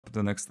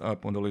the next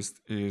app on the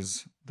list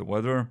is the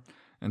weather.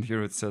 And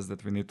here it says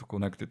that we need to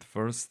connect it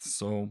first.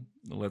 So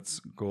let's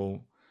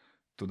go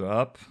to the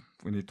app.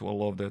 We need to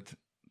allow that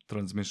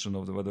transmission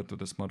of the weather to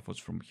the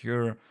smartwatch from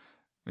here.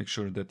 Make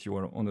sure that you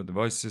are on the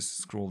devices,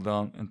 scroll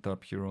down and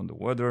tap here on the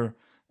weather.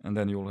 And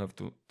then you'll have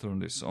to turn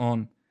this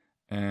on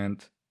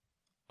and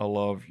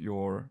allow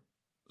your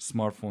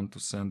smartphone to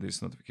send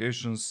these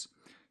notifications.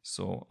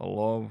 So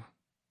allow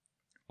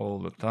all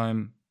the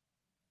time.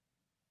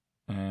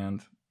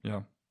 And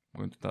yeah, I'm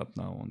going to tap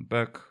now on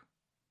back.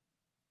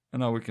 And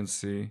now we can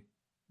see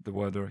the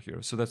weather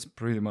here. So that's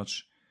pretty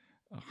much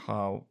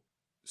how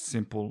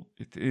simple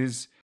it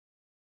is.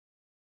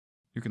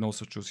 You can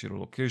also choose your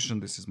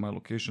location. This is my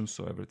location,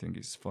 so everything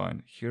is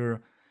fine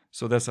here.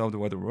 So that's how the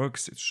weather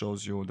works. It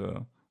shows you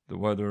the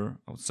weather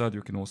outside.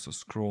 You can also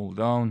scroll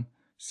down,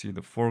 see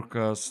the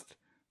forecast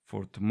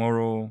for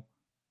tomorrow,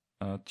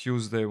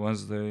 Tuesday,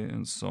 Wednesday,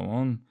 and so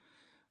on.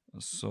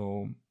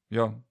 So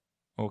yeah,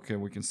 okay,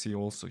 we can see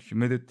also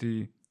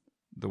humidity,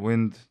 the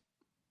wind,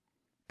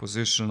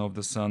 position of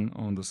the sun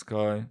on the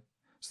sky.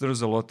 So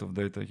there's a lot of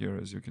data here,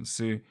 as you can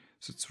see.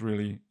 So it's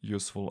really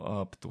useful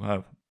app to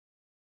have.